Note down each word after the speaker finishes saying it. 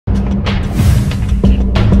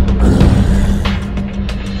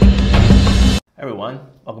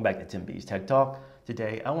Welcome back to Tim B's Tech Talk.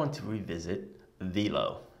 Today I want to revisit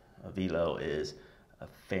VLLO. VLLO is a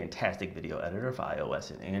fantastic video editor for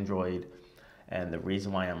iOS and Android. And the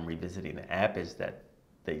reason why I'm revisiting the app is that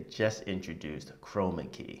they just introduced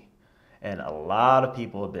Chromakey. And a lot of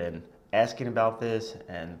people have been asking about this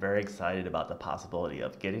and very excited about the possibility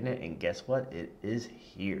of getting it. And guess what? It is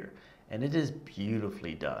here. And it is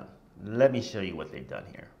beautifully done. Let me show you what they've done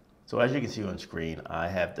here. So as you can see on screen, I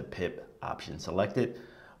have the pip option selected.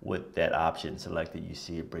 With that option selected, you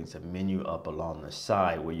see it brings a menu up along the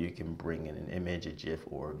side where you can bring in an image, a GIF,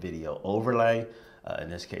 or a video overlay. In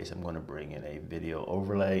this case, I'm going to bring in a video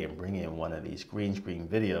overlay and bring in one of these green screen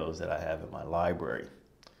videos that I have in my library.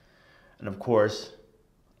 And of course,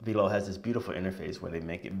 VLLO has this beautiful interface where they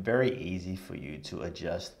make it very easy for you to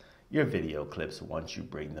adjust your video clips once you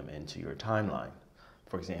bring them into your timeline.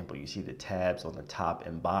 For example, you see the tabs on the top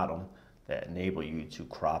and bottom that enable you to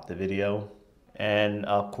crop the video. And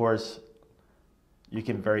of course, you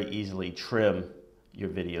can very easily trim your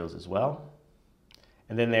videos as well.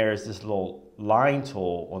 And then there's this little line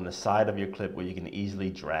tool on the side of your clip where you can easily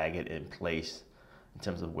drag it in place in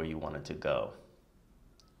terms of where you want it to go.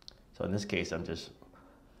 So in this case, I'm just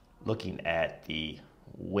looking at the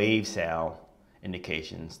wave sound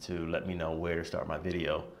indications to let me know where to start my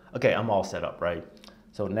video. Okay, I'm all set up, right?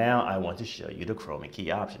 So now I want to show you the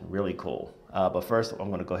Chromakey option. Really cool. But first, I'm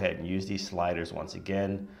going to go ahead and use these sliders once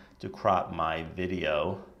again to crop my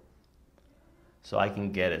video so I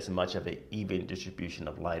can get as much of an even distribution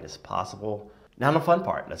of light as possible. Now the fun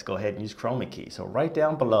part, let's go ahead and use Chromakey. So right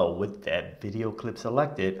down below with that video clip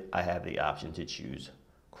selected, I have the option to choose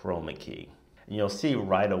Chromakey. And you'll see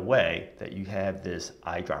right away that you have this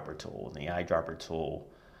eyedropper tool. And the eyedropper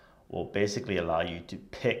tool will basically allow you to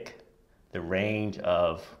pick the range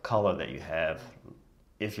of color that you have.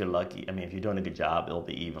 If you're lucky, I mean, if you're doing a good job, it'll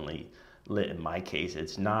be evenly lit. In my case,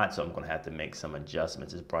 it's not, so I'm going to have to make some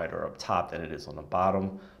adjustments. It's brighter up top than it is on the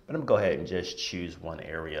bottom, but I'm going to go ahead and just choose one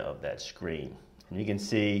area of that screen. And you can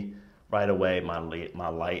see right away my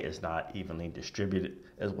light is not evenly distributed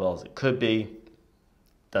as well as it could be.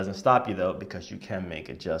 Doesn't stop you though, because you can make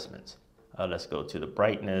adjustments. Let's go to the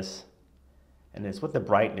brightness. And it's with the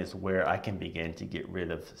brightness where I can begin to get rid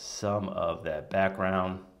of some of that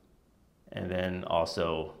background and then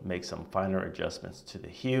also make some finer adjustments to the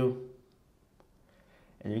hue.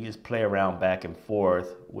 And you can just play around back and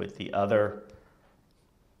forth with the other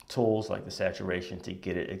tools like the saturation to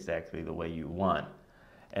get it exactly the way you want.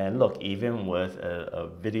 And look, even with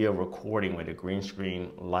a video recording where the green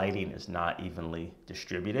screen lighting is not evenly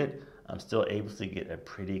distributed, I'm still able to get a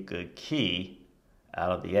pretty good key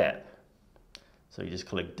out of the app. So you just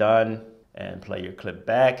click done and play your clip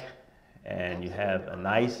back, and you have a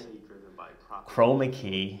nice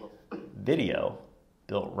Chromakey video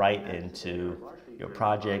built right into your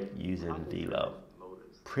project using VLLO.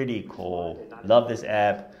 Pretty cool. Love this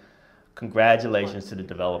app. Congratulations to the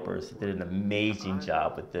developers. They did an amazing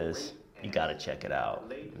job with this. You gotta check it out.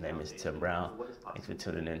 My name is Tim Brown. Thanks for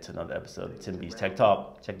tuning in to another episode of Tim B's Tech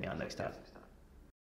Talk. Check me out next time.